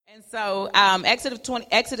And so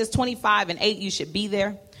Exodus 25 and 8, you should be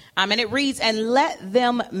there. And it reads, and let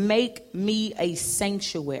them make me a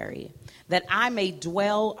sanctuary, that I may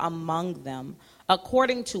dwell among them,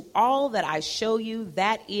 according to all that I show you.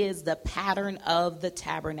 That is the pattern of the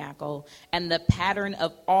tabernacle and the pattern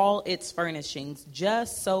of all its furnishings,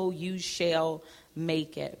 just so you shall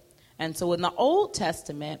make it. And so in the Old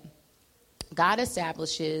Testament, God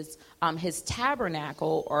establishes his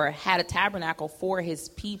tabernacle, or had a tabernacle for his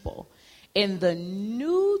people. In the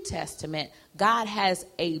New Testament, God has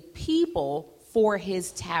a people for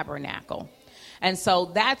his tabernacle. And so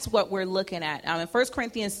that's what we're looking at. In 1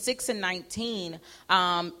 Corinthians 6 and 19,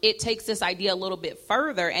 it takes this idea a little bit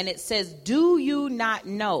further, and it says, do you not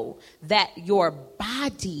know that your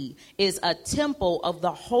body is a temple of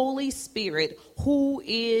the Holy Spirit who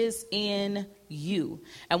is in you?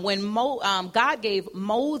 And when God gave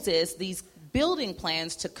Moses these building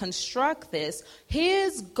plans to construct this,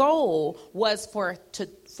 his goal was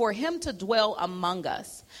for him to dwell among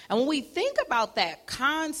us. And when we think about that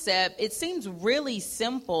concept, it seems really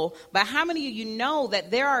simple, but how many of you know that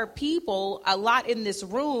there are people, a lot in this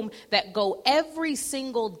room, that go every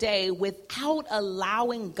single day without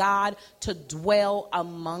allowing God to dwell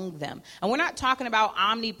among them? And we're not talking about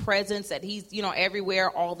omnipresence, that he's, everywhere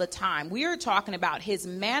all the time. We are talking about his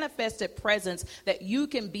manifested presence that you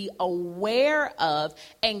can be aware of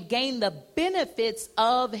and gain the benefits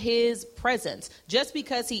of his presence. Just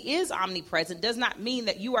because he is omnipresent does not mean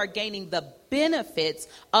that you are gaining the benefits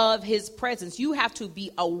of his presence. You have to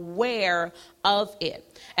be aware of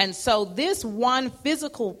it. And so this one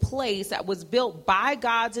physical place that was built by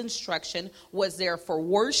God's instruction was there for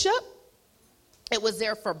worship, it was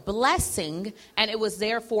there for blessing, and it was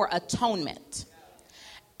there for atonement.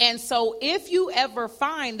 And so if you ever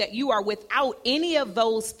find that you are without any of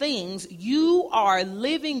those things, you are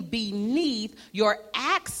living beneath your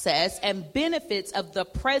access and benefits of the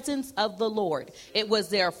presence of the Lord. It was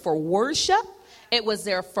there for worship, it was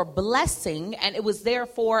there for blessing, and it was there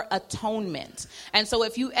for atonement. And so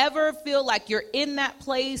if you ever feel like you're in that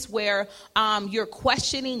place where you're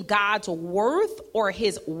questioning God's worth or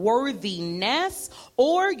his worthiness,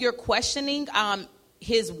 or you're questioning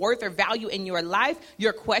his worth or value in your life,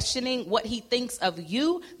 you're questioning what he thinks of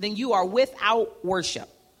you, then you are without worship.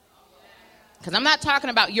 Because I'm not talking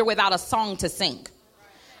about you're without a song to sing.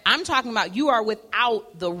 I'm talking about you are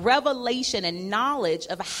without the revelation and knowledge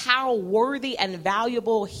of how worthy and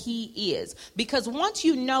valuable he is. Because once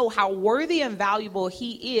you know how worthy and valuable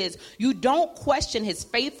he is, you don't question his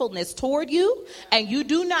faithfulness toward you, and you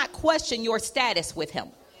do not question your status with him.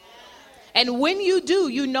 And when you do,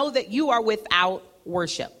 you know that you are without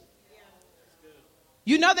worship.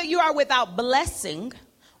 You know that you are without blessing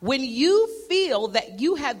when you feel that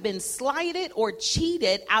you have been slighted or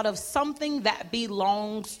cheated out of something that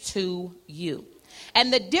belongs to you.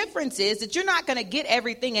 And the difference is that you're not going to get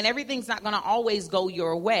everything, and everything's not going to always go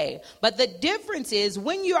your way. But the difference is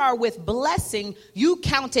when you are with blessing, you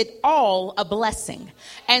count it all a blessing.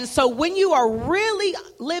 And so when you are really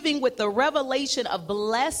living with the revelation of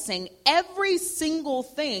blessing, every single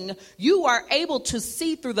thing, you are able to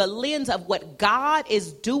see through the lens of what God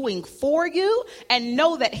is doing for you and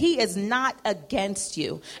know that he is not against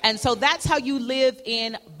you. And so that's how you live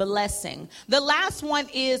in blessing. The last one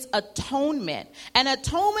is atonement. And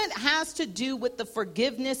atonement has to do with the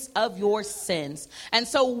forgiveness of your sins. And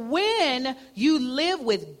so when you live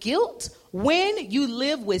with guilt, when you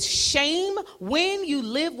live with shame, when you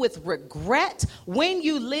live with regret, when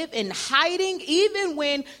you live in hiding, even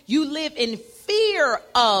when you live in fear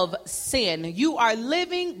of sin, you are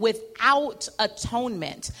living without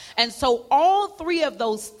atonement. And so all three of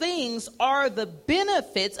those things are the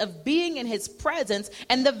benefits of being in his presence,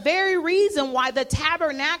 and the very reason why the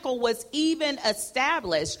tabernacle was even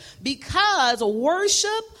established, because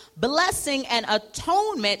worship, blessing, and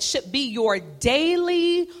atonement should be your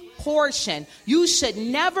daily portion. You should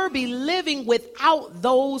never be living without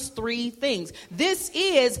those three things. This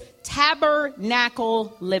is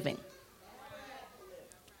tabernacle living.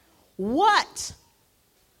 What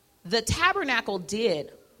the tabernacle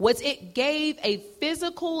did was it gave a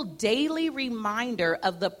physical daily reminder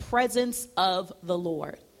of the presence of the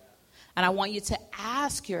Lord. And I want you to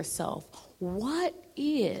ask yourself, what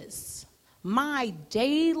is my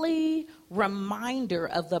daily reminder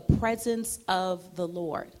of the presence of the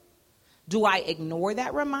Lord? Do I ignore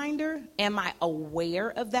that reminder? Am I aware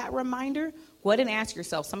of that reminder? Go ahead and ask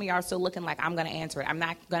yourself. Some of y'all are still looking like I'm going to answer it. I'm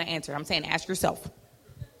not going to answer it. I'm saying ask yourself.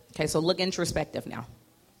 Okay, so look introspective now.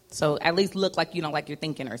 So at least look like, like you're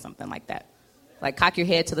thinking or something like that. Like cock your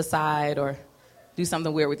head to the side or do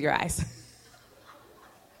something weird with your eyes.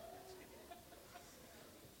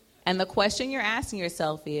 And the question you're asking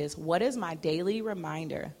yourself is, what is my daily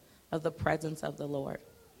reminder of the presence of the Lord?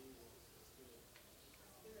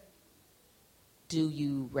 Do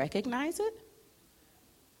you recognize it?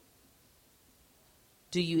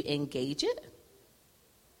 Do you engage it?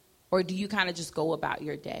 Or do you kind of just go about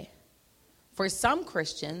your day? For some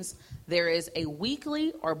Christians, there is a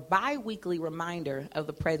weekly or bi-weekly reminder of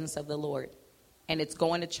the presence of the Lord. And it's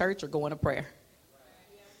going to church or going to prayer.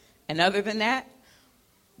 And other than that,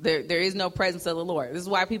 there is no presence of the Lord. This is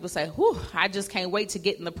why people say, whew, I just can't wait to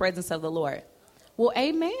get in the presence of the Lord. Well,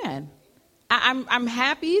 amen. I'm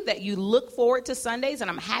happy that you look forward to Sundays, and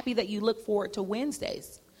I'm happy that you look forward to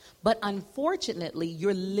Wednesdays. But unfortunately,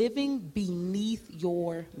 you're living beneath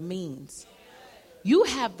your means. You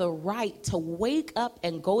have the right to wake up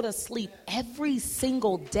and go to sleep every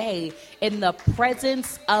single day in the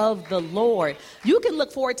presence of the Lord. You can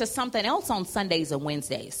look forward to something else on Sundays and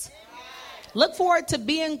Wednesdays. Look forward to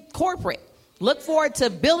being corporate. Look forward to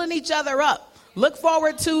building each other up. Look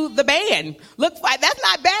forward to the band. That's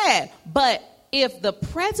not bad. But if the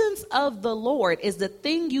presence of the Lord is the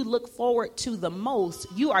thing you look forward to the most,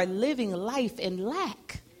 you are living life in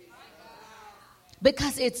lack.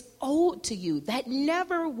 Because it's owed to you. That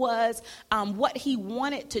never was what he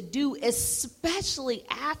wanted to do, especially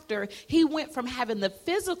after he went from having the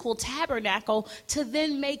physical tabernacle to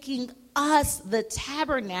then making us the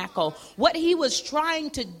tabernacle. What he was trying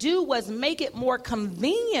to do was make it more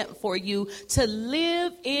convenient for you to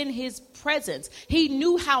live in his presence. He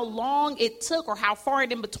knew how long it took or how far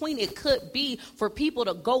in between it could be for people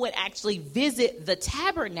to go and actually visit the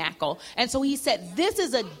tabernacle. And so he said, this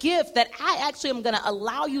is a gift that I actually am going to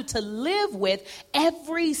allow you to live with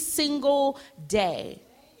every single day.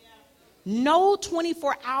 No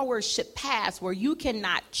 24 hours should pass where you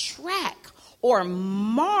cannot track or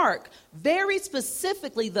mark very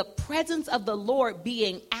specifically the presence of the Lord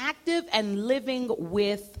being active and living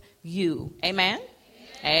with you. Amen?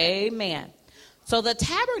 Amen. So the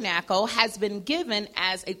tabernacle has been given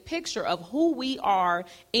as a picture of who we are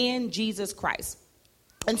in Jesus Christ.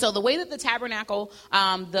 And so the way that the tabernacle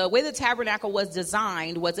was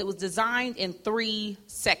designed was it was designed in 3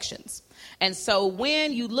 sections. And so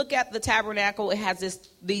when you look at the tabernacle, it has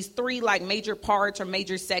these 3 like major parts or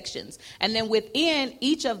major sections. And then within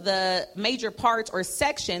each of the major parts or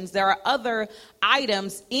sections, there are other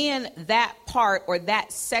items in that part or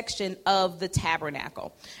that section of the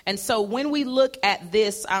tabernacle. And so when we look at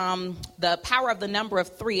this, the power of the number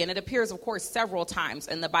of 3, and it appears, of course, several times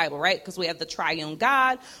in the Bible, right? Because we have the triune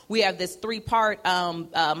God, we have this 3-part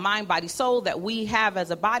mind, body, soul that we have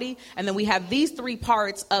as a body, and then we have these 3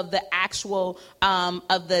 parts of the actual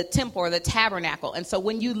of the temple or the tabernacle. And so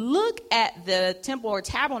when you look at the temple or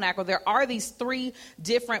tabernacle, there are these 3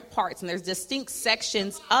 different parts, and there's distinct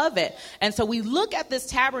sections of it. And so we look at this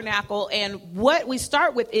tabernacle, and what we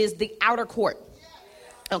start with is the outer court.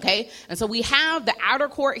 Okay, and so we have the outer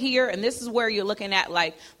court here, and this is where you're looking at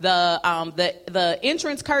like the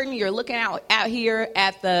entrance curtain. You're looking out here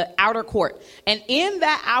at the outer court, and in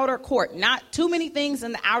that outer court, not too many things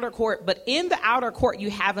in the outer court, but in the outer court you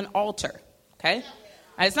have an altar. Okay,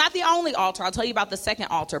 and it's not the only altar. I'll tell you about the second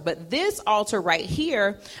altar, but this altar right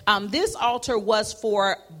here, this altar was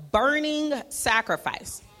for burning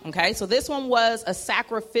sacrifice. Okay, so this one was a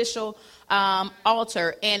sacrificial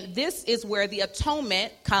altar, and this is where the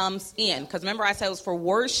atonement comes in, because remember I said it was for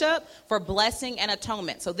worship, for blessing, and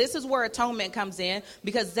atonement. So this is where atonement comes in,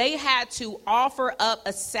 because they had to offer up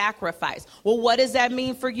a sacrifice. Well, what does that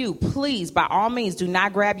mean for you? Please, by all means, do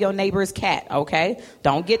not grab your neighbor's cat. Okay,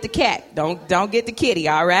 don't get the cat, don't get the kitty.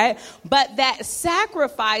 All right, but that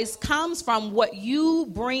sacrifice comes from what you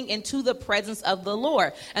bring into the presence of the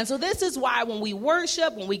Lord. And so this is why when we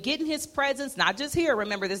worship, when we get in his presence, not just here,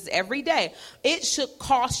 remember this is every day, it should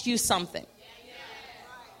cost you something.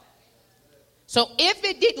 So if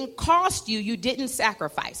it didn't cost you, you didn't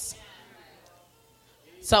sacrifice.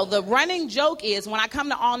 So the running joke is when I come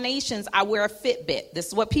to All Nations, I wear a Fitbit. This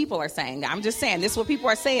is what people are saying. I'm just saying, this is what people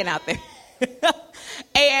are saying out there.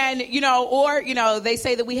 And, they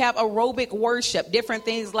say that we have aerobic worship, different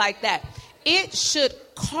things like that. It should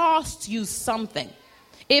cost you something.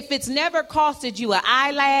 If it's never costed you an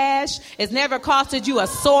eyelash, it's never costed you a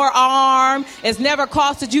sore arm, it's never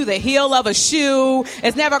costed you the heel of a shoe,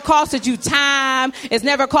 it's never costed you time, it's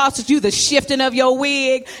never costed you the shifting of your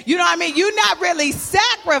wig, you know what I mean? You're not really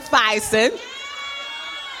sacrificing.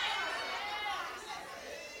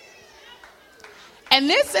 And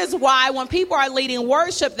this is why when people are leading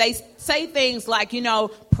worship, they say things like,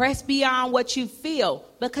 press beyond what you feel,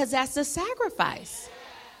 because that's a sacrifice.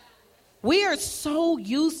 We are so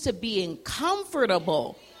used to being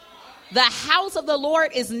comfortable The house of the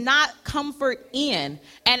Lord is not comfort in.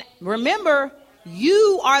 And remember,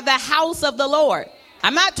 you are the house of the Lord.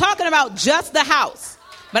 I'm not talking about just the house,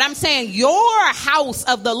 but I'm saying your house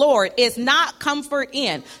of the Lord is not comfort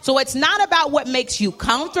in. So it's not about what makes you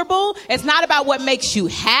comfortable. It's not about what makes you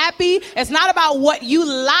happy. It's not about what you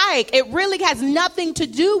like. It really has nothing to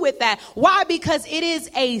do with that. Why? Because it is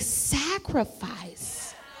a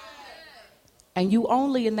sacrifice. And you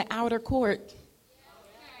only in the outer court.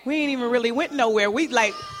 We ain't even really went nowhere. We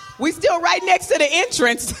still right next to the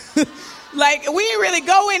entrance. Like, we didn't really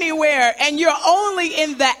go anywhere. And you're only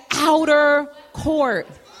in the outer court.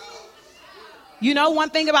 You know one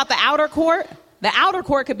thing about the outer court? The outer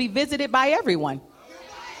court could be visited by everyone.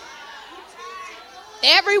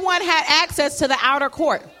 Everyone had access to the outer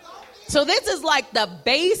court. So this is like the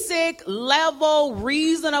basic level,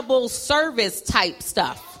 reasonable service type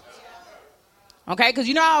stuff. Okay, because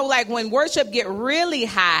you know how, like, when worship get really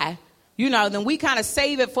high, you know, then we kind of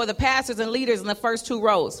save it for the pastors and leaders in the first two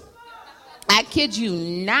rows. I kid you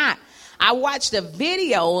not. I watched a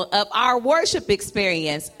video of our worship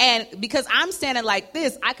experience, and because I'm standing like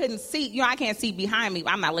this, I couldn't see, you know, I can't see behind me.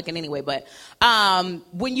 I'm not looking anyway, but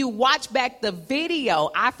when you watch back the video,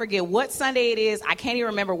 I forget what Sunday it is. I can't even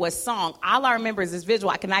remember what song. All I remember is this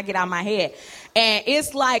visual. I cannot get out of my head. And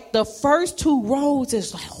it's like the first two rows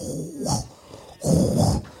is like,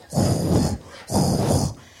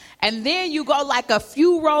 and then you go like a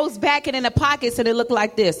few rows back and in the pockets and it looked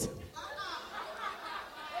like this.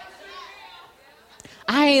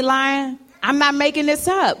 I ain't lying. I'm not making this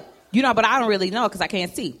up. You know, but I don't really know because I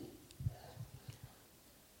can't see.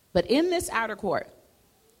 But in this outer court,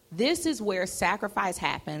 this is where sacrifice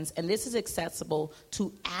happens, and this is accessible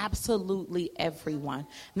to absolutely everyone.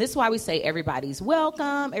 And this is why we say everybody's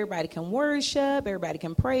welcome, everybody can worship, everybody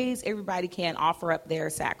can praise, everybody can offer up their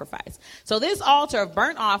sacrifice. So this altar of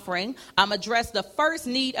burnt offering addressed the first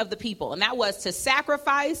need of the people, and that was to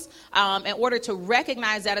sacrifice in order to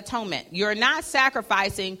recognize that atonement. You're not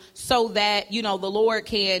sacrificing so that, you know, the Lord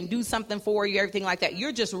can do something for you, everything like that.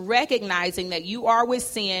 You're just recognizing that you are with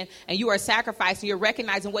sin, and you are sacrificing. You're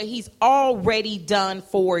recognizing what he's already done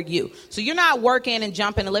for you. So you're not working and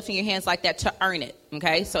jumping and lifting your hands like that to earn it.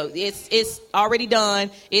 Okay, so it's already done.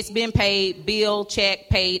 It's been paid, bill, check,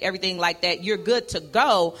 paid, everything like that. You're good to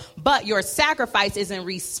go, but your sacrifice is in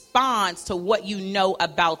response to what you know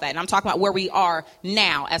about that. And I'm talking about where we are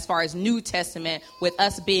now as far as New Testament with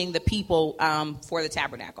us being the people for the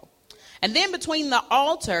tabernacle. And then between the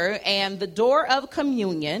altar and the door of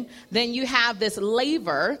communion, then you have this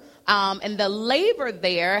laver. And the laver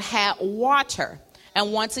there had water.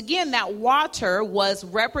 And once again, that water was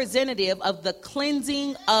representative of the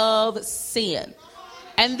cleansing of sin.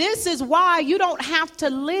 And this is why you don't have to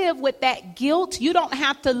live with that guilt. You don't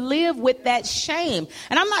have to live with that shame.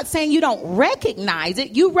 And I'm not saying you don't recognize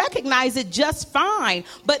it. You recognize it just fine.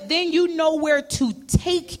 But then you know where to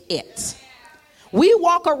take it. We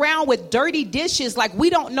walk around with dirty dishes like we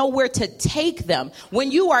don't know where to take them.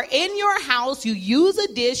 When you are in your house, you use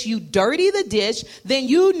a dish, you dirty the dish, then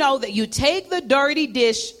you know that you take the dirty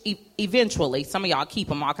dish eventually. Some of y'all keep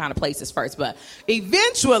them all kind of places first, but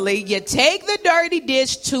eventually you take the dirty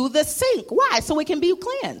dish to the sink. Why? So it can be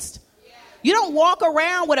cleansed. You don't walk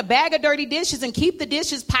around with a bag of dirty dishes and keep the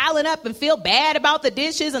dishes piling up and feel bad about the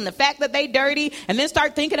dishes and the fact that they dirty and then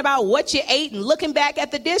start thinking about what you ate and looking back at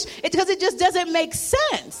the dish. It's because it just doesn't make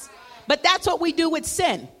sense. But that's what we do with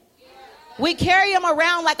sin. We carry them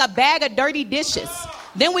around like a bag of dirty dishes.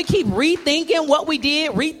 Then we keep rethinking what we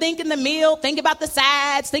did, rethinking the meal, think about the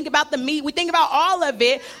sides, think about the meat. We think about all of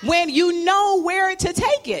it when you know where to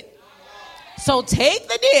take it. So take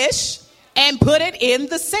the dish and put it in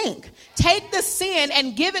the sink. Take the sin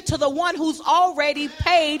and give it to the one who's already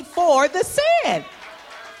paid for the sin.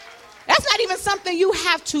 That's not even something you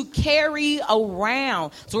have to carry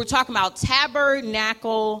around. So we're talking about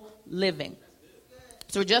tabernacle living.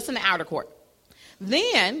 So we're just in the outer court.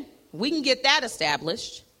 Then we can get that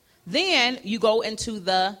established. Then you go into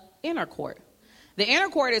the inner court. The inner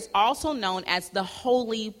court is also known as the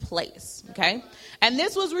holy place. Okay. And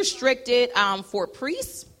this was restricted for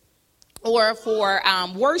priests or for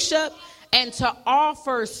worship and to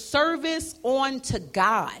offer service unto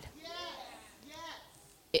God.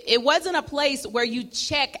 It wasn't a place where you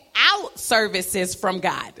check out services from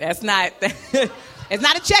God. That's not, it's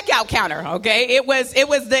not a checkout counter, okay? It was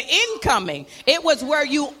the incoming. It was where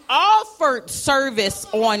you offered service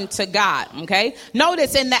unto God, okay?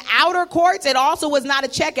 Notice in the outer courts, it also was not a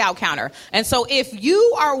checkout counter. And so if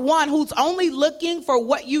you are one who's only looking for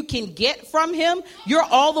what you can get from him, you're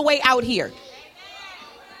all the way out here.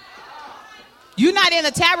 You're not in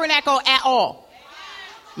the tabernacle at all.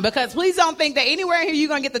 Because please don't think that anywhere in here you're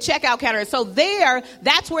going to get the checkout counter. So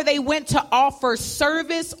that's where they went to offer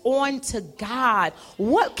service unto God.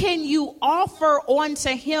 What can you offer unto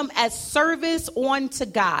him as service unto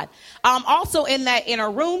God? Also in that inner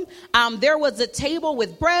room, there was a table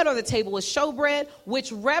with bread, or the table with showbread,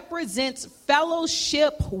 which represents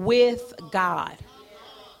fellowship with God.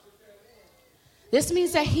 This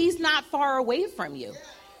means that he's not far away from you.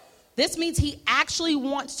 This means he actually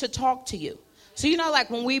wants to talk to you. So, like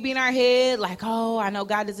when we be in our head, like, oh, I know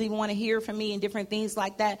God doesn't even want to hear from me and different things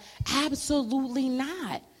like that. Absolutely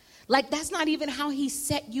not. Like, that's not even how he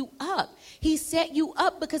set you up. He set you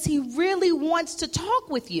up because he really wants to talk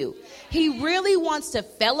with you. He really wants to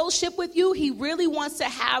fellowship with you. He really wants to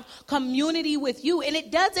have community with you. And it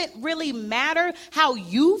doesn't really matter how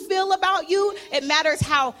you feel about you. It matters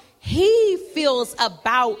how he feels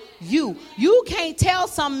about you. You can't tell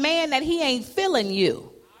some man that he ain't feeling you.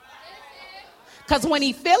 Because when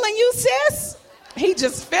he feeling you, sis, he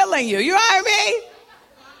just feeling you. You know what I mean?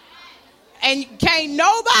 And can't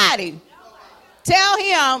nobody tell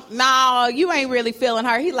him, no, you ain't really feeling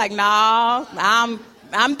her. He like, no,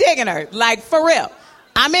 I'm digging her. Like, for real.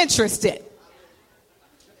 I'm interested.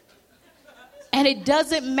 And it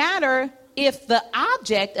doesn't matter if the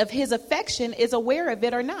object of his affection is aware of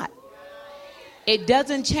it or not. It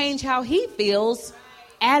doesn't change how he feels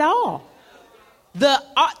at all. The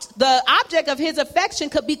object of his affection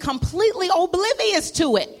could be completely oblivious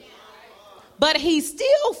to it. But he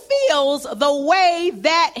still feels the way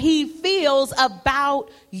that he feels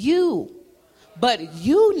about you. But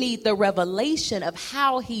you need the revelation of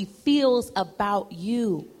how he feels about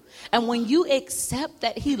you. And when you accept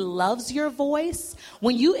that he loves your voice,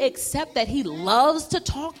 when you accept that he loves to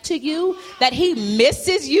talk to you, that he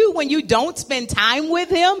misses you when you don't spend time with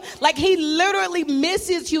him, like he literally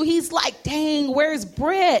misses you. He's like, dang, where's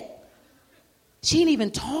Britt? She didn't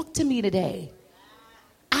even talk to me today.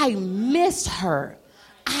 I miss her.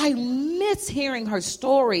 I miss hearing her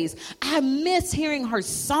stories. I miss hearing her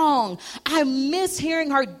song. I miss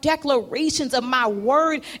hearing her declarations of my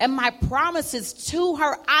word and my promises to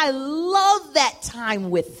her. I love that time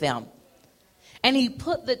with them. And he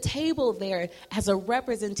put the table there as a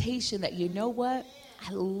representation that, you know what?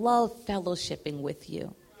 I love fellowshipping with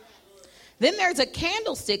you. Then there's a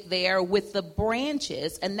candlestick there with the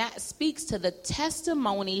branches, and that speaks to the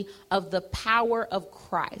testimony of the power of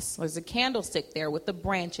Christ. There's a candlestick there with the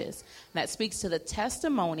branches. That speaks to the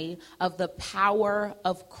testimony of the power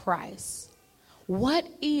of Christ. What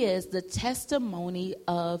is the testimony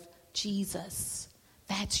of Jesus?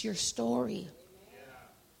 That's your story.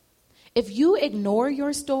 If you ignore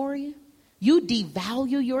your story, you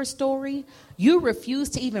devalue your story, you refuse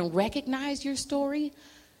to even recognize your story,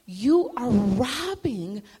 you are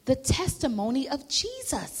robbing the testimony of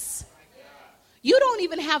Jesus. You don't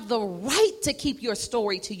even have the right to keep your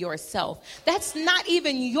story to yourself. That's not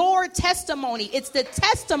even your testimony. It's the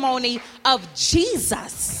testimony of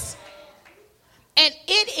Jesus. And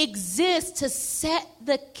it exists to set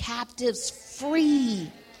the captives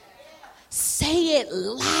free. Say it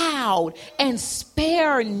loud and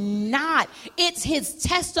spare not. It's his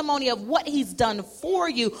testimony of what he's done for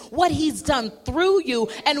you, what he's done through you,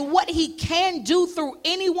 and what he can do through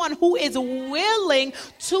anyone who is willing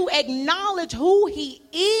to acknowledge who he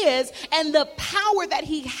is and the power that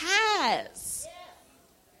he has.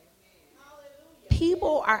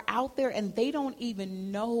 People are out there and they don't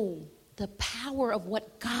even know the power of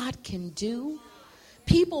what God can do.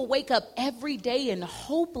 People wake up every day in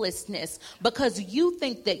hopelessness because you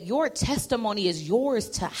think that your testimony is yours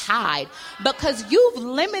to hide, because you've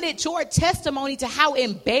limited your testimony to how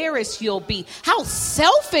embarrassed you'll be, how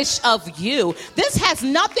selfish of you. This has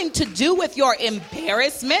nothing to do with your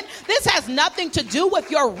embarrassment. This has nothing to do with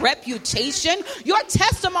your reputation. Your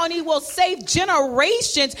testimony will save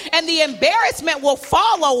generations and the embarrassment will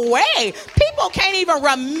fall away. People can't even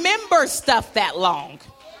remember stuff that long.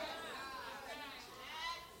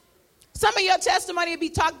 Some of your testimony will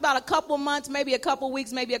be talked about a couple months, maybe a couple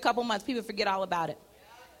weeks, maybe a couple months. People forget all about it.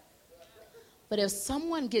 But if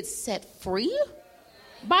someone gets set free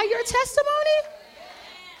by your testimony,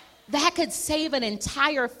 that could save an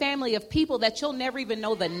entire family of people that you'll never even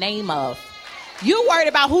know the name of. You're worried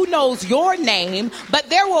about who knows your name, but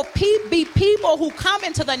there will be people who come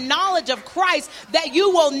into the knowledge of Christ that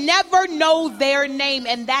you will never know their name.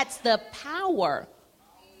 And that's the power.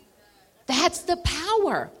 That's the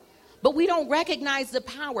power. But we don't recognize the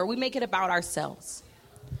power. We make it about ourselves.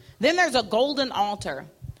 Then there's a golden altar.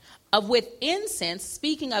 of with incense,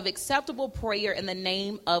 speaking of acceptable prayer in the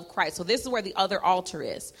name of Christ. So this is where the other altar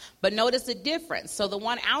is. But notice the difference. So the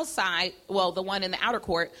one outside, well, the one in the outer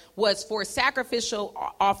court was for sacrificial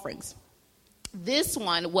offerings. This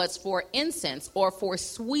one was for incense or for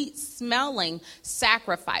sweet smelling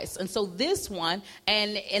sacrifice. And so this one,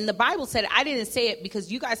 and the Bible said, I didn't say it because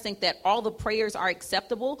you guys think that all the prayers are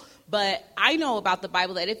acceptable. But I know about the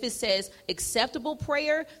Bible that if it says acceptable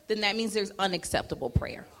prayer, then that means there's unacceptable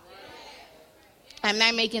prayer. I'm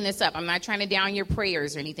not making this up. I'm not trying to down your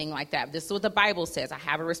prayers or anything like that. This is what the Bible says. I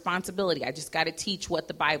have a responsibility. I just got to teach what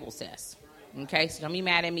the Bible says. Okay? So don't be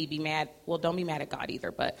mad at me. Be mad. Well, don't be mad at God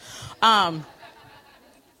either. But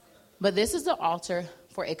this is the altar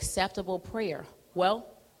for acceptable prayer. Well,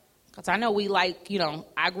 because I know we I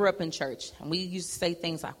grew up in church. And we used to say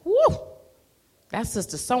things like, whoo, that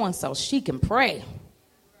sister so-and-so, she can pray.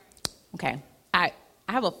 Okay. I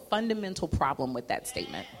have a fundamental problem with that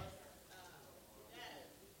statement.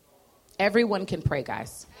 Everyone can pray,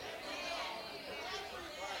 guys.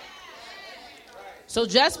 So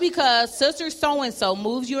just because sister so-and-so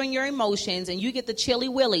moves you in your emotions and you get the chilly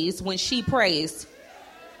willies when she prays,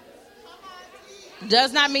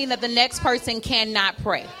 does not mean that the next person cannot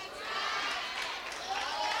pray.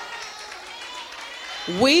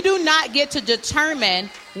 We do not get to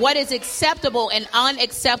determine what is acceptable and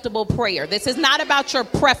unacceptable prayer. This is not about your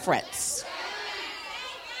preference.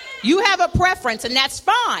 You have a preference, and that's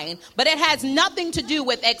fine, but it has nothing to do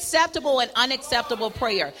with acceptable and unacceptable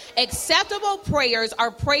prayer. Acceptable prayers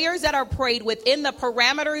are prayers that are prayed within the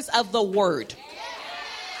parameters of the word.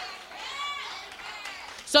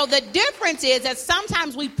 So the difference is that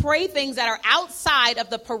sometimes we pray things that are outside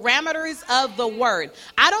of the parameters of the word.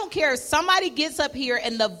 I don't care if somebody gets up here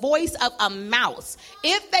in the voice of a mouse.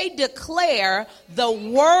 If they declare the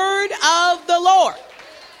word of the Lord,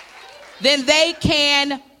 then they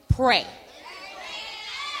can pray.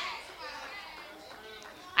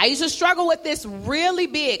 I used to struggle with this really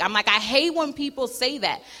big. I'm like, I hate when people say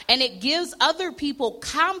that. And it gives other people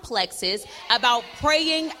complexes about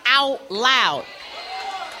praying out loud.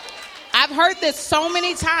 I've heard this so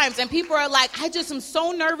many times, and people are like, I just am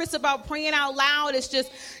so nervous about praying out loud. It's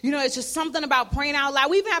just, it's just something about praying out loud.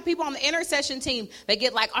 We even have people on the intercession team that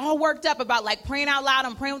get all worked up about praying out loud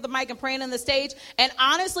and praying with the mic and praying on the stage. And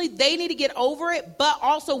honestly, they need to get over it, but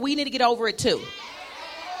also we need to get over it too.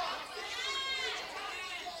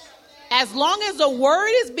 As long as the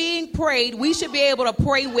word is being prayed, we should be able to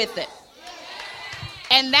pray with it.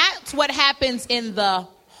 And that's what happens in the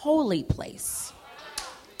holy place.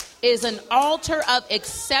 Is an altar of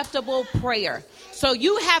acceptable prayer. So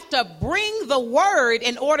you have to bring the word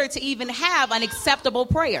in order to even have an acceptable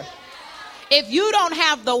prayer. If you don't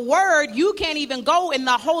have the word, you can't even go in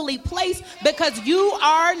the holy place because you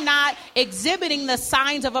are not exhibiting the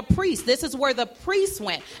signs of a priest. This is where the priests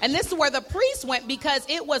went. And this is where the priests went because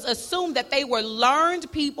it was assumed that they were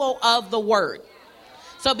learned people of the word.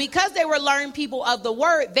 So because they were learned people of the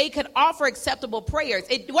word, they could offer acceptable prayers.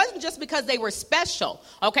 It wasn't just because they were special,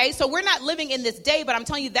 okay? So we're not living in this day, but I'm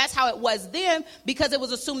telling you that's how it was then because it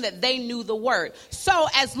was assumed that they knew the word. So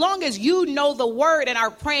as long as you know the word and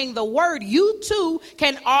are praying the word, you too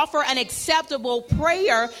can offer an acceptable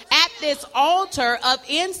prayer at this altar of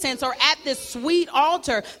incense or at this sweet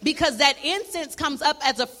altar because that incense comes up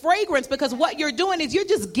as a fragrance because what you're doing is you're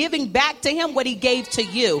just giving back to him what he gave to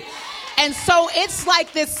you. And so it's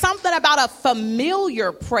like there's something about a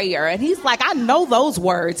familiar prayer. And he's like, I know those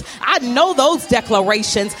words. I know those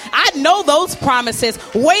declarations. I know those promises.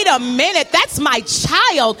 Wait a minute. That's my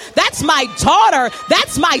child. That's my daughter.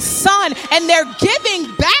 That's my son. And they're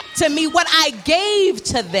giving back to me what I gave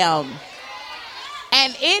to them.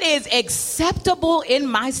 And it is acceptable in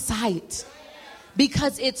my sight.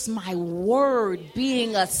 Because it's my word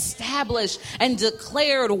being established and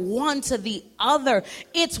declared one to the other.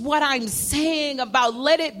 It's what I'm saying about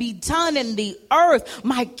let it be done in the earth.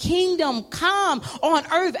 My kingdom come on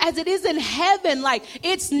earth as it is in heaven.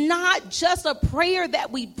 It's not just a prayer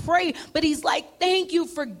that we pray, but he's like, thank you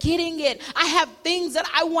for getting it. I have things that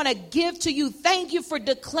I want to give to you. Thank you for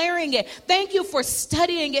declaring it. Thank you for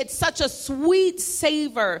studying it. Such a sweet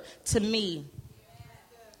savor to me.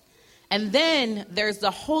 And then there's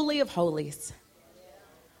the Holy of Holies,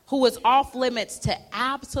 who is off limits to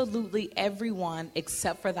absolutely everyone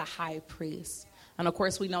except for the high priest. And of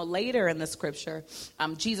course, we know later in the scripture,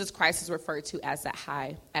 Jesus Christ is referred to as that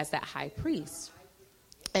high priest.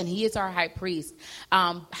 And he is our high priest.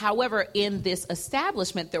 However, in this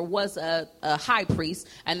establishment, there was a high priest,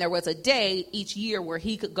 and there was a day each year where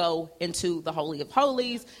he could go into the Holy of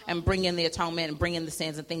Holies and bring in the atonement and bring in the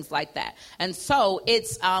sins and things like that. And so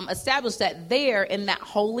it's established that there in that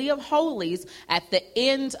Holy of Holies, at the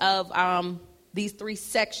end of these three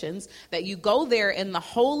sections, that you go there in the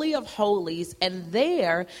Holy of Holies, and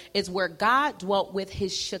there is where God dwelt with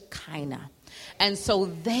his Shekinah. And so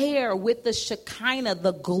there with the Shekinah,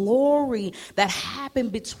 the glory that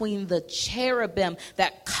happened between the cherubim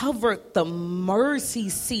that covered the mercy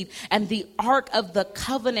seat and the Ark of the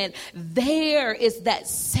Covenant, there is that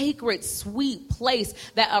sacred, sweet place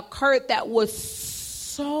that occurred that was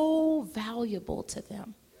so valuable to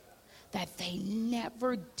them that they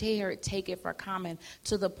never dared take it for common,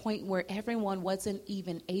 to the point where everyone wasn't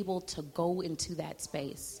even able to go into that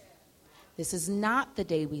space. This is not the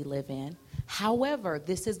day we live in. However,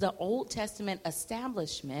 this is the Old Testament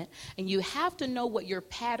establishment, and you have to know what you're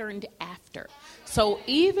patterned after. So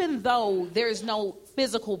even though there's no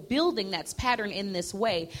physical building that's patterned in this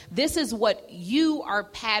way, this is what you are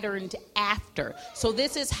patterned after. So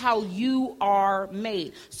this is how you are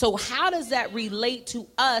made. So how does that relate to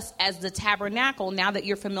us as the tabernacle, now that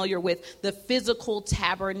you're familiar with the physical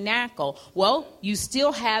tabernacle? Well, you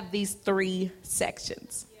still have these three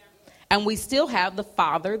sections. And we still have the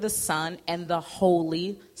Father, the Son, and the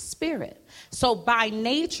Holy Spirit. So by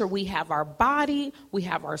nature, we have our body, we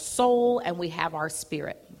have our soul, and we have our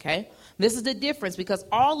spirit, okay? This is the difference, because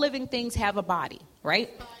all living things have a body, right?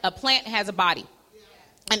 A plant has a body.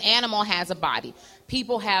 An animal has a body.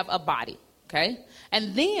 People have a body, okay?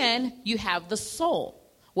 And then you have the soul.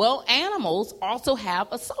 Well, animals also have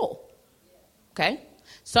a soul, okay?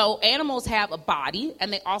 So animals have a body,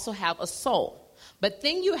 and they also have a soul. But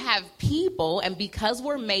then you have people, and because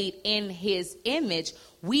we're made in his image,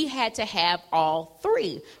 we had to have all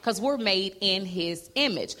three, because we're made in his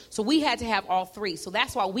image. So we had to have all three. So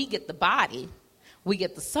that's why we get the body, we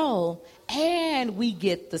get the soul, and we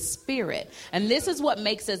get the spirit. And this is what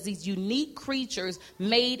makes us these unique creatures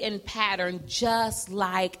made in pattern, just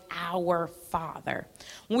like our Father.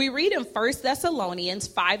 When we read in 1 Thessalonians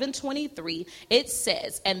 5:23, it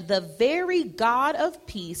says, "And the very God of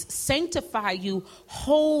peace sanctify you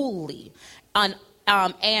wholly.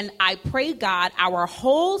 And I pray, God, our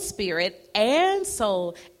whole spirit and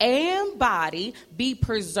soul and body be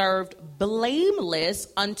preserved blameless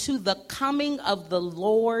unto the coming of the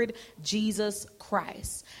Lord Jesus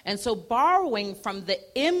Christ." And so, borrowing from the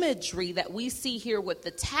imagery that we see here with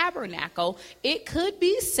the tabernacle, it could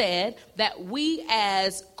be said that we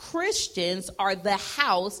as Christians are the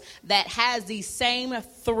house that has these same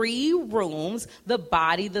three rooms: the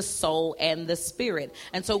body, the soul, and the spirit.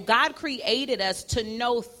 And so God created us to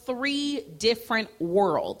know three different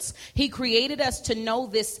worlds. He created us to know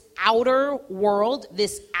this outer world,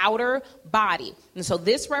 this outer body. And so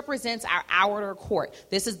this represents our outer court.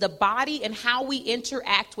 This is the body and how we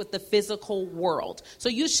interact with the physical world. So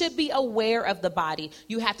you should be aware of the body.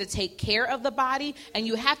 You have to take care of the body, and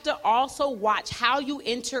you have to also watch how you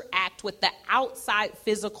interact with the outside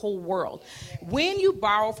physical world. When you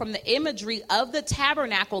borrow from the imagery of the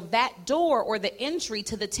tabernacle, that door or the entry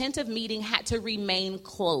to the tent of meeting had to remain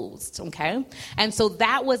closed, okay? And so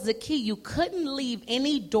that was the key. You couldn't leave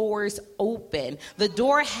any doors open. The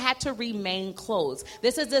door had to remain closed.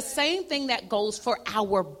 This is the same thing that goes for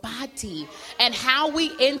our body and how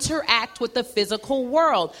we interact with the physical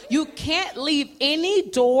world. You can't leave any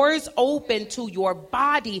doors open to your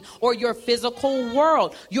body or your physical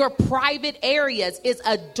world. Your private areas is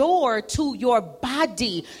a door to your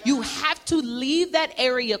body. You have to leave that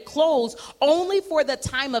area closed only for the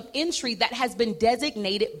time of entry that has been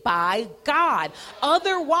designated by God.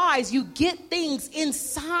 Otherwise, you get things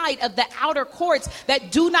inside of the outer courts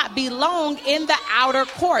that do not belong in the outer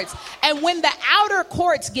courts. And when the outer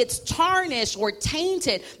courts gets tarnished or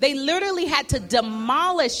tainted, they literally had to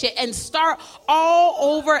demolish it and start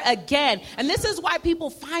all over again. And this is why people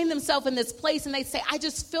find themselves in this place and they say, I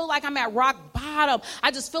just feel like I'm at rock bottom.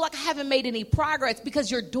 I just feel like I haven't made any progress, because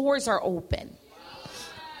your doors are open.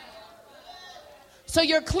 So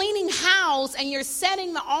you're cleaning house and you're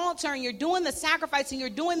setting the altar and you're doing the sacrifice and you're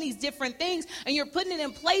doing these different things and you're putting it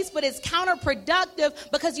in place, but it's counterproductive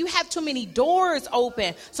because you have too many doors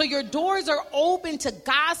open. So your doors are open to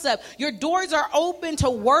gossip. Your doors are open to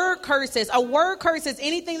word curses. A word curse is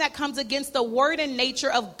anything that comes against the word and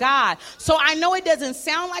nature of God. So I know it doesn't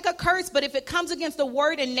sound like a curse, but if it comes against the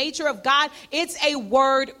word and nature of God, it's a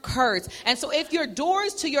word curse. And so if your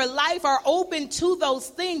doors to your life are open to those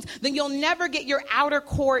things, then you'll never get your outer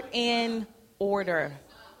court in order.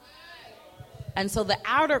 And so the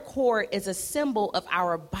outer court is a symbol of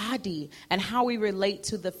our body and how we relate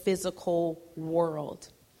to the physical world.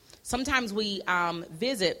 Sometimes we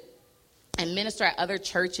visit and minister at other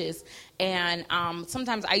churches, and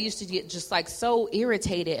sometimes I used to get just like so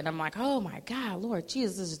irritated, and I'm like, oh my God, Lord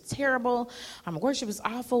Jesus, this is terrible. Worship is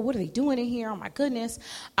awful. What are they doing in here? Oh my goodness.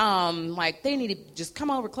 Like they need to just come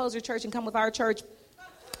over, close their church, and come with our church.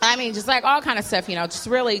 I mean, just like all kind of stuff, just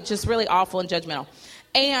really awful and judgmental.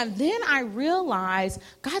 And then I realized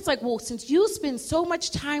God's like, well, since you spend so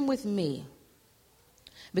much time with me,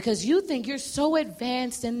 because you think you're so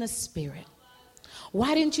advanced in the spirit,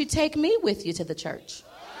 why didn't you take me with you to the church?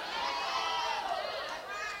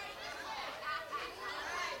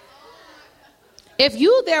 If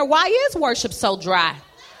you there, why is worship so dry?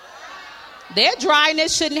 Their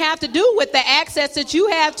dryness shouldn't have to do with the access that you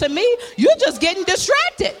have to me. You're just getting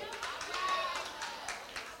distracted.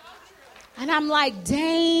 And I'm like,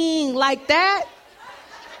 dang, like that?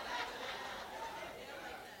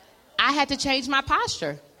 I had to change my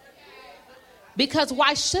posture. Because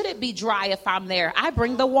why should it be dry if I'm there? I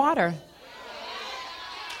bring the water.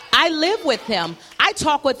 I live with them. I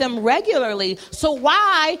talk with them regularly. So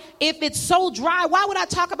why, if it's so dry, why would I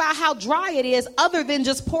talk about how dry it is other than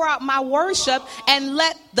just pour out my worship and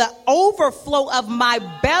let the overflow of my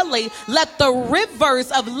belly, let the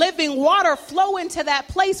rivers of living water flow into that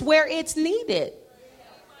place where it's needed?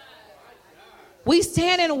 We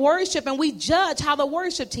stand in worship and we judge how the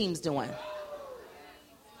worship team's doing.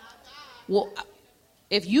 Well,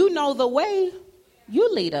 if you know the way,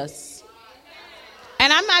 you lead us.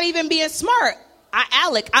 And I'm not even being smart,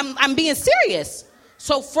 Alec. I'm being serious.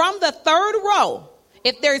 So from the third row,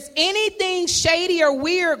 if there's anything shady or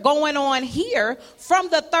weird going on here, from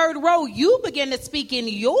the third row, you begin to speak in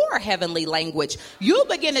your heavenly language. You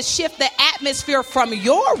begin to shift the atmosphere from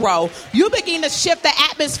your row. You begin to shift the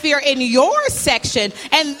atmosphere in your section.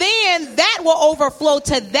 And then that will overflow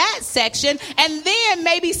to that section. And then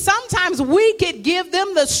maybe sometimes we could give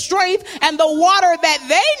them the strength and the water that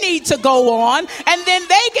they need to go on. And then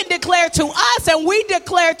they can declare to us and we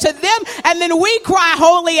declare to them. And then we cry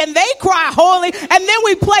holy and they cry holy. And then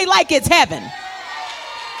we play like it's heaven.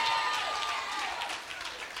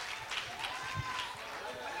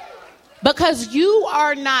 Because you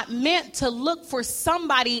are not meant to look for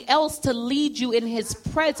somebody else to lead you in his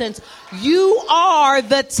presence. You are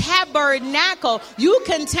the tabernacle. You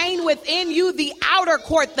contain within you the outer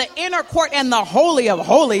court, the inner court, and the holy of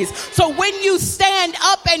holies. So when you stand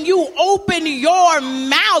up and you open your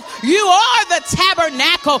mouth, you are the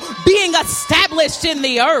tabernacle being established in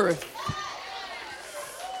the earth.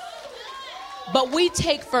 But we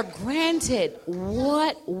take for granted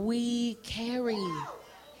what we carry.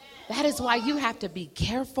 That is why you have to be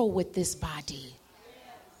careful with this body.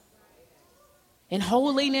 In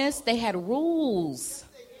holiness, they had rules,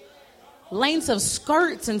 lengths of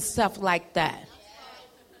skirts and stuff like that.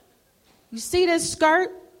 You see this skirt?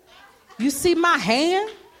 You see my hand?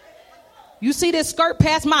 You see this skirt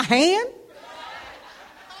past my hand?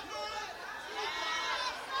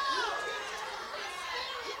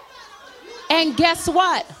 And guess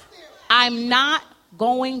what? I'm not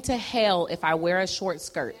going to hell if I wear a short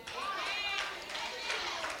skirt.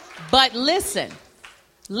 But listen.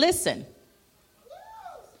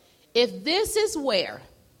 If this is where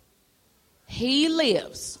he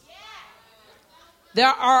lives, there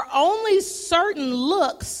are only certain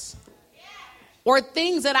looks or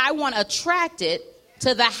things that I want attracted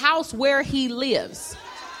to the house where he lives.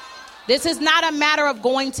 This is not a matter of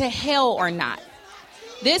going to hell or not.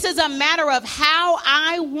 This is a matter of how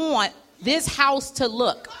I want this house to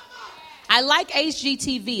look. I like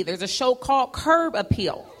HGTV. There's a show called Curb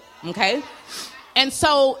Appeal. Okay. And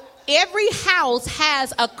so every house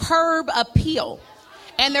has a curb appeal.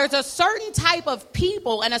 And there's a certain type of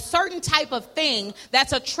people and a certain type of thing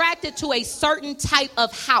that's attracted to a certain type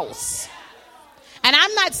of house. And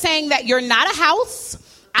I'm not saying that you're not a house.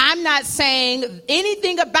 I'm not saying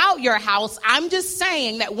anything about your house. I'm just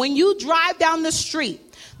saying that when you drive down the street,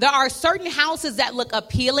 there are certain houses that look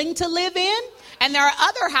appealing to live in, and there are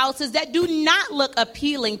other houses that do not look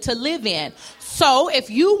appealing to live in. So if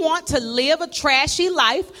you want to live a trashy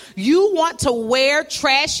life, you want to wear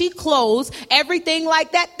trashy clothes, everything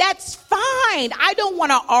like that, that's fine. I don't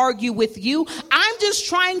want to argue with you. I'm just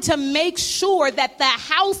trying to make sure that the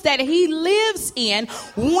house that he lives in,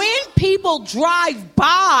 when people drive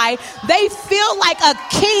by, they feel like a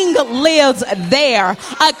king lives there.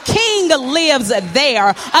 A king lives there.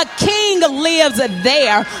 A king lives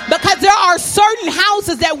there. Because there are certain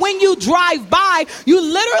houses that when you drive by, you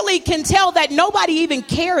literally can tell that nobody even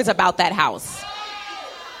cares about that house.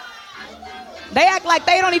 They act like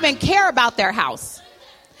they don't even care about their house.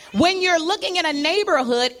 When you're looking in a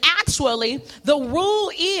neighborhood, actually, the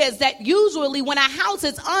rule is that usually when a house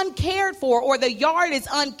is uncared for or the yard is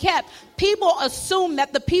unkept, people assume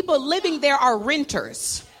that the people living there are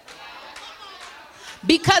renters.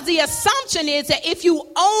 Because the assumption is that if you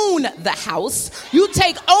own the house, you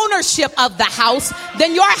take ownership of the house,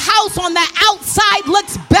 then your house on the outside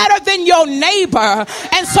looks better than your neighbor.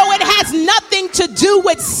 And so it has nothing to do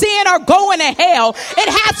with sin or going to hell. It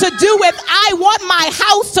has to do with, I want my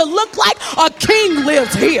house to look like a king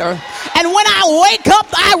lives here. And when I wake up,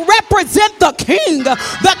 I represent the King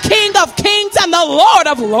of Kings and the Lord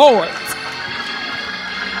of Lords.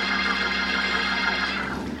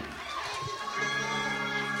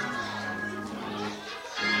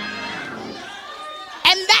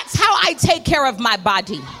 And that's how I take care of my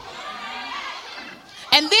body.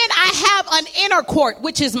 And then I have an inner court,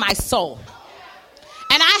 which is my soul.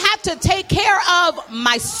 And I have to take care of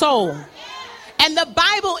my soul. And the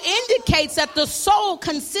Bible indicates that the soul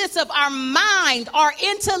consists of our mind, our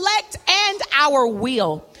intellect, and our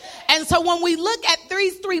will. And so when we look at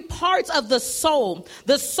these three parts of the soul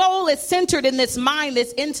is centered in this mind,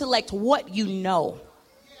 this intellect, what you know.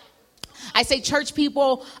 I say, church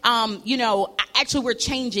people, actually we're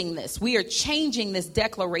changing this. We are changing this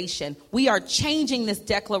declaration. We are changing this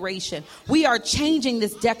declaration. We are changing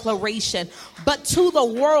this declaration. But to the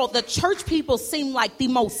world, the church people seem like the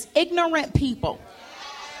most ignorant people.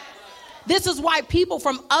 This is why people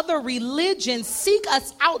from other religions seek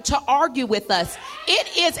us out to argue with us.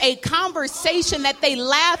 It is a conversation that they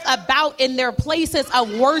laugh about in their places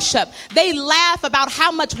of worship. They laugh about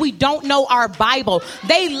how much we don't know our Bible.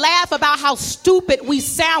 They laugh about how stupid we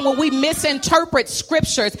sound when we misinterpret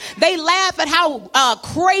scriptures. They laugh at how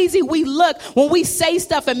crazy we look when we say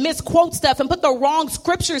stuff and misquote stuff and put the wrong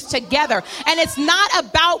scriptures together. And it's not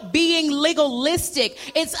about being legalistic.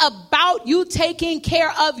 It's about you taking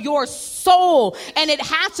care of your soul, and it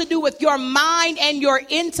has to do with your mind and your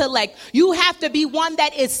intellect. You have to be one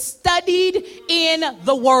that is studied in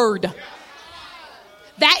the word.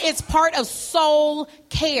 That is part of soul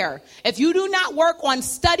care. If you do not work on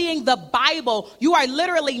studying the Bible, you are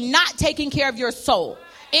literally not taking care of your soul.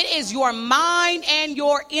 It is your mind and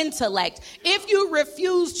your intellect. If you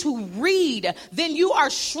refuse to read, then you are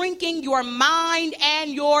shrinking your mind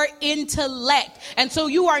and your intellect. And so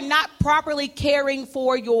you are not properly caring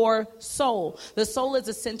for your soul. The soul is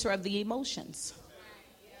the center of the emotions.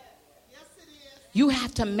 You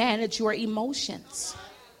have to manage your emotions.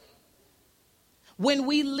 When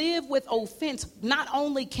we live with offense, not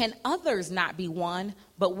only can others not be won,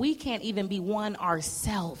 but we can't even be won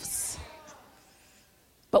ourselves.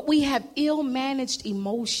 But we have ill-managed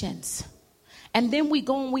emotions. And then we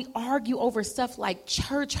go and we argue over stuff like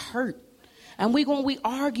church hurt. And we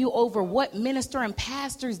argue over what minister and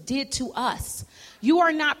pastors did to us. You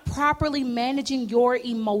are not properly managing your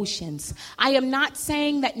emotions. I am not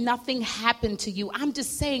saying that nothing happened to you. I'm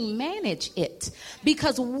just saying manage it.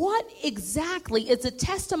 Because what exactly is a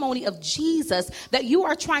testimony of Jesus that you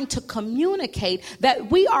are trying to communicate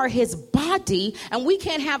that we are his body and we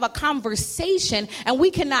can't have a conversation and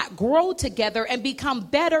we cannot grow together and become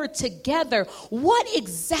better together? What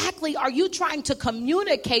exactly are you trying to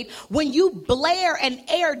communicate when you blare and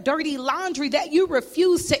air dirty laundry that you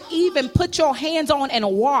refuse to even put your hands on and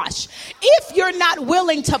wash? If you're not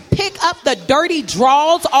willing to pick up the dirty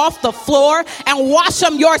drawers off the floor and wash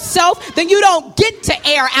them yourself, then you don't get to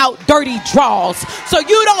air out dirty drawers. So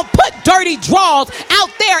you don't put dirty drawers out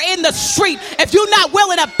there in the street if you're not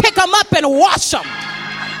willing to pick them up and wash them.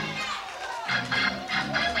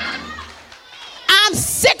 I'm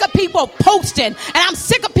sick of people posting and I'm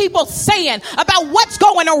sick of people saying about what's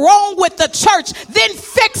going wrong with the church, then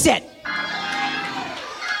fix it.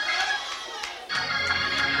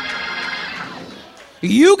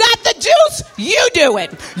 You got the juice, you do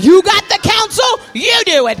it. You got the counsel, you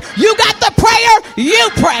do it. You got the prayer, you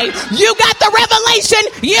pray. You got the revelation,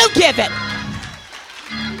 you give it.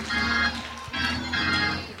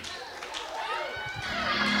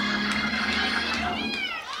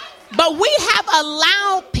 But we have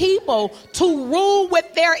allowed people to rule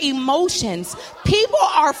with their emotions. People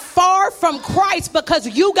are far from Christ because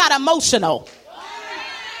you got emotional.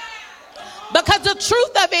 Because the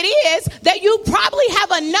truth of it is that you probably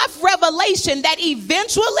have enough revelation that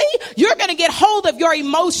eventually you're going to get hold of your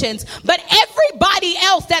emotions. But everybody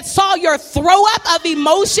else that saw your throw up of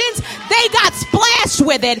emotions, they got splashed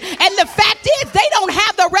with it. And the fact is they don't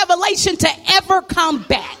have the revelation to ever come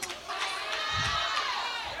back.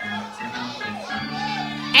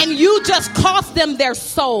 And you just cost them their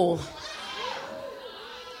soul.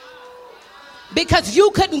 because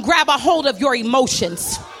you couldn't grab a hold of your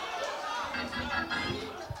emotions.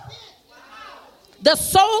 The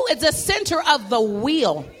soul is the center of the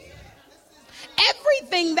wheel.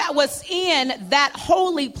 Everything that was in that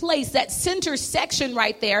holy place, that center section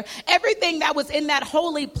right there, everything that was in that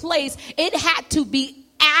holy place, it had to be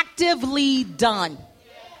actively done.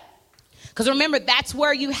 Because remember, that's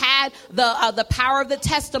where you had the power of the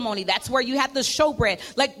testimony. That's where you had the showbread.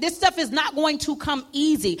 Like, this stuff is not going to come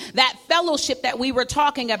easy. That fellowship that we were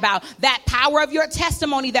talking about, that power of your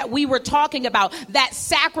testimony that we were talking about, that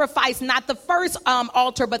sacrifice, not the first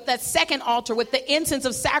altar, but the second altar with the incense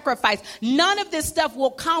of sacrifice. None of this stuff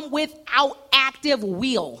will come without active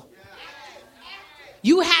will.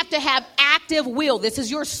 You have to have active will. This is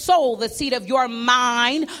your soul, the seat of your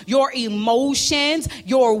mind, your emotions,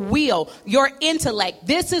 your will, your intellect.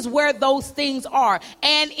 This is where those things are.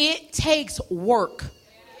 And it takes work.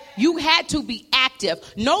 You had to be active.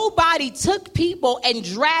 Nobody took people and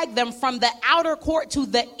dragged them from the outer court to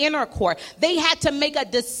the inner court. They had to make a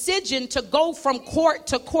decision to go from court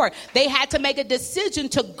to court. They had to make a decision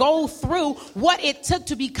to go through what it took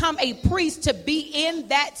to become a priest, to be in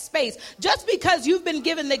that space. Just because you've been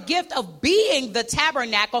given the gift of being the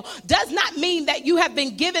tabernacle does not mean that you have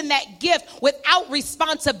been given that gift without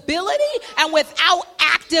responsibility and without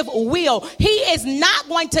active will. He is not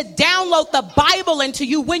going to download the Bible into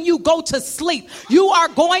you when you go to sleep. You are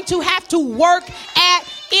going to have to work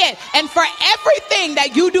at it. And for everything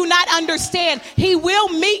that you do not understand, he will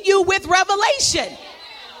meet you with revelation.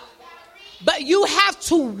 But you have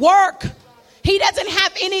to work. He doesn't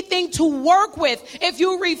have anything to work with if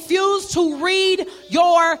you refuse to read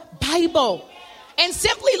your Bible and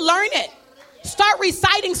simply learn it. Start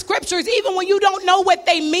reciting scriptures even when you don't know what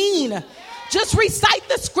they mean. Just recite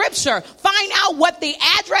the scripture. Find out what the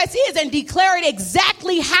address is and declare it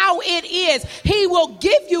exactly how it is. He will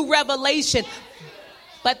give you revelation.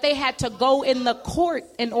 But they had to go in the court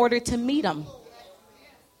in order to meet him.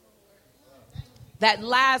 That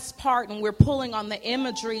last part, when we're pulling on the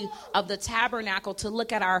imagery of the tabernacle to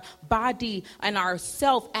look at our body and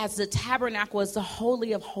ourself as the tabernacle is the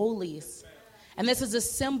Holy of Holies. And this is a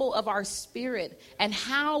symbol of our spirit and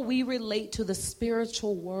how we relate to the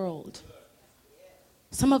spiritual world.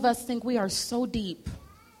 Some of us think we are so deep.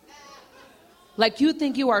 Like, you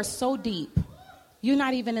think you are so deep. You're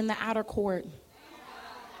not even in the outer court.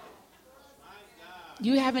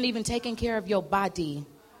 You haven't even taken care of your body.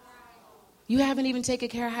 You haven't even taken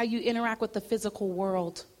care of how you interact with the physical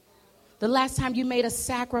world. The last time you made a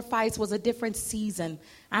sacrifice was a different season.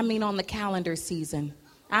 I mean, on the calendar season.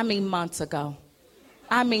 I mean, months ago.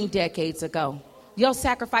 I mean, decades ago. Your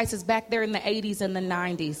sacrifices back there in the 80s and the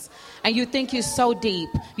 90s. And you think you're so deep.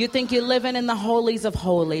 You think you're living in the holies of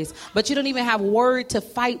holies. But you don't even have word to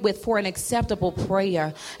fight with for an acceptable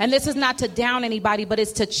prayer. And this is not to down anybody, but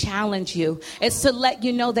it's to challenge you. It's to let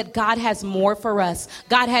you know that God has more for us.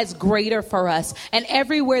 God has greater for us. And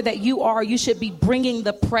everywhere that you are, you should be bringing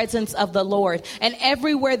the presence of the Lord. And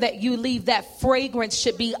everywhere that you leave, that fragrance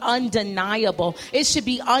should be undeniable. It should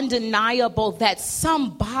be undeniable that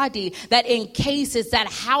somebody that encases, that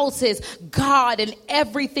houses God and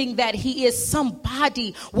everything that he is,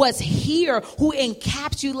 somebody was here who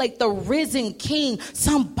encapsulate the risen King.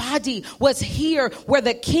 Somebody was here where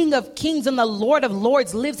the King of Kings and the Lord of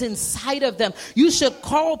Lords lives inside of them. You should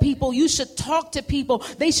call people. You should talk to people.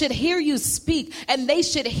 They should hear you speak, and they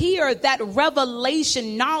should hear that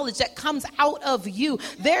revelation knowledge that comes out of you.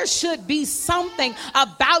 There should be something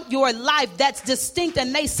about your life that's distinct,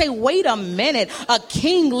 and they say, wait a minute, a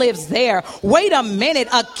king lives there. Wait a minute,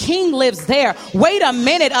 a king lives there. Wait a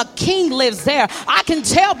minute, a king lives there. I can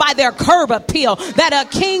tell by their curb appeal that a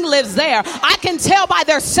king lives there. I can tell by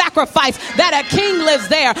their sacrifice that a king lives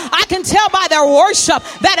there. I can tell by their worship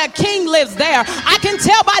that a king lives there. I can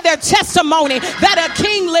tell by their testimony that a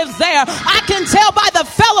king lives there. I can tell by the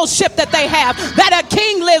fellowship that they have that a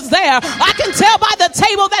king lives there. I can tell by the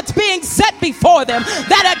table that's being set before them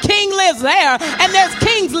that a king lives there. And there's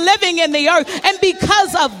kings living in the earth. And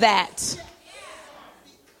because of that,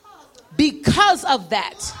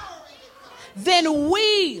 then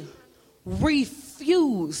we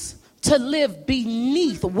refuse to live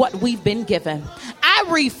beneath what we've been given. I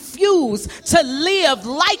refuse to live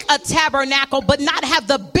like a tabernacle but not have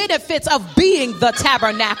the benefits of being the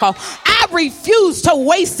tabernacle. I refuse to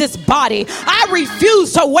waste this body. I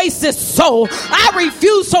refuse to waste this soul. I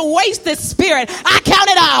refuse to waste this spirit. I count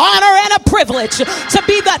it an honor and a privilege to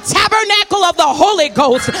be the tabernacle of the Holy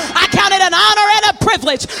Ghost. I count it an honor and a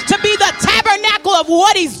privilege to be the tabernacle of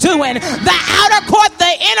what he's doing. The outer court,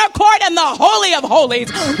 the inner court, and the Holy of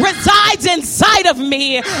Holies resides inside of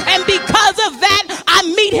me. And because of that, I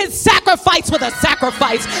meet his sacrifice with a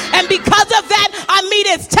sacrifice. And because of that, I meet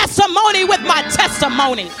his testimony with my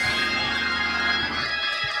testimony.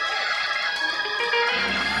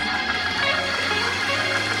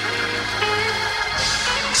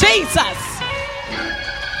 Jesus.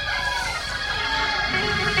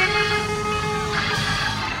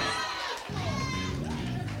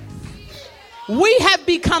 We have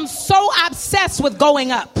become so obsessed with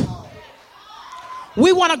going up.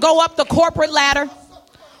 We want to go up the corporate ladder.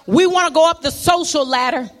 We want to go up the social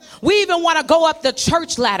ladder. We even want to go up the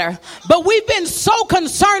church ladder. But we've been so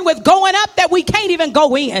concerned with going up that we can't even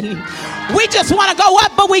go in. We just want to go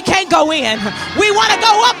up, but we can't go in. We want to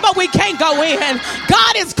go up, but we can't go in.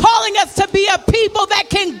 God is calling us to be a people that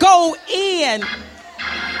can go in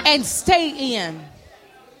and stay in.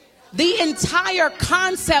 The entire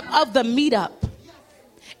concept of the meetup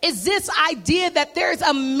is this idea that there's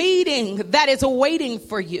a meeting that is waiting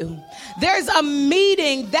for you. There's a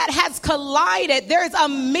meeting that has collided. There's a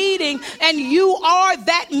meeting, and you are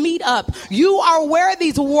that meetup. You are where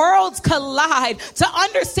these worlds collide. To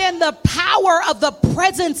understand the power of the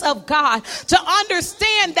presence of God, to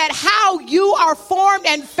understand that how you are formed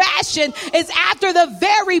and fashioned is after the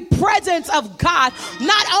very presence of God.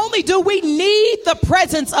 Not only do we need the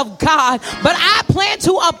presence of God, but I plan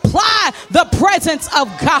to apply the presence of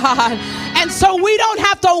God. And so we don't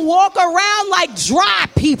have to walk around like dry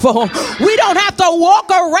people. We don't have to walk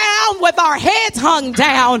around with our heads hung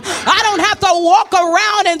down. I don't have to walk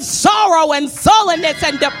around in sorrow and sullenness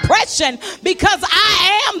and depression, because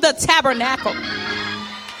I am the tabernacle.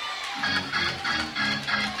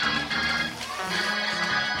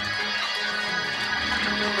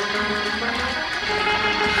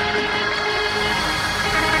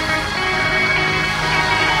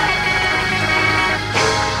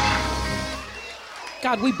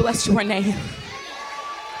 God, we bless your name.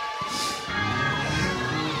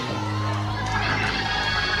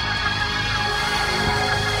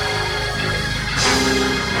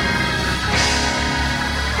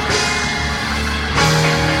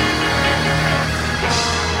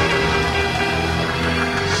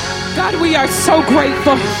 God, we are so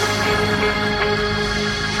grateful.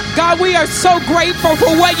 God, we are so grateful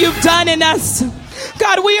for what you've done in us.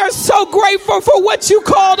 God, we are so grateful for what you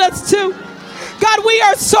called us to. God, we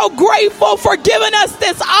are so grateful for giving us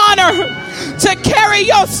this honor to carry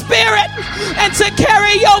your spirit and to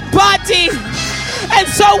carry your body. And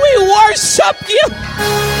so we worship you.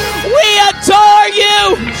 We adore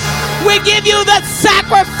you. We give you the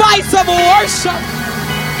sacrifice of worship.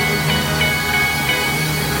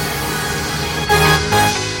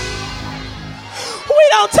 We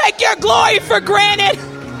don't take your glory for granted.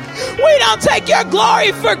 We don't take your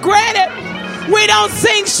glory for granted. We don't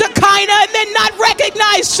sing Shekinah and then not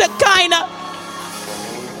recognize Shekinah.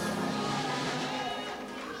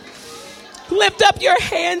 Lift up your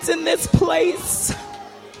hands in this place.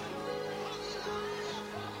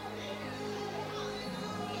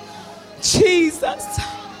 Jesus.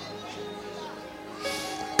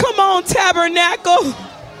 Come on, tabernacle.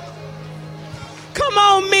 Come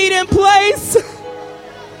on, meeting place.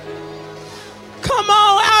 Come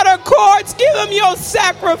on, outer courts. Give them your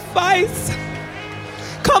sacrifice.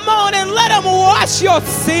 Come on and let them wash your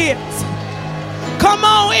sins. Come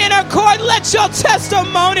on, inner court, let your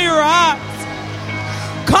testimony rise.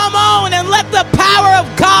 Come on and let the power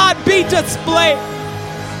of God be displayed.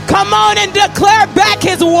 Come on and declare back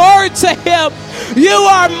his word to him. You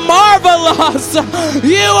are marvelous.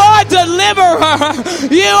 You are deliverer.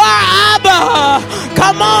 You are Abba.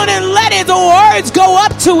 Come on and let his words go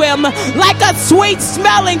up to him like a sweet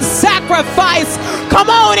smelling sacrifice. Come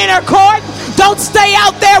on, inner court. Don't stay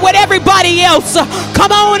out there with everybody else.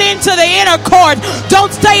 Come on into the inner court.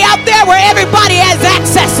 Don't stay out there where everybody has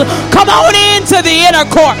access. Come on into the inner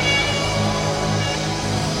court.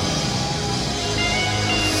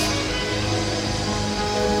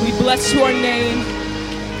 We bless your name.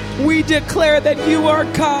 We declare that you are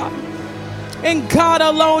God, and God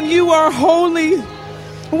alone. You are holy.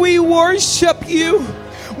 We worship you.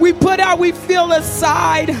 We put how we feel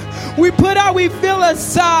aside. We put how we feel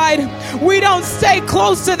aside. We don't stay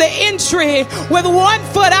close to the entry with 1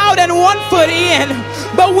 foot out and 1 foot in,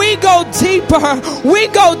 but we go deeper. We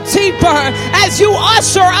go deeper as you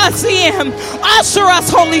usher us in. Usher us,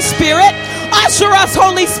 Holy Spirit. Usher us,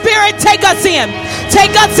 Holy Spirit. Take us in.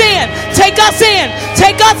 Take us in. Take us in.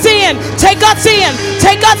 Take us in. Take us in.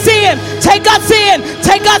 Take us in. Take us in.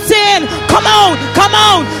 Take us in. Come on. Come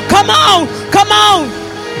on. Come on. Come on.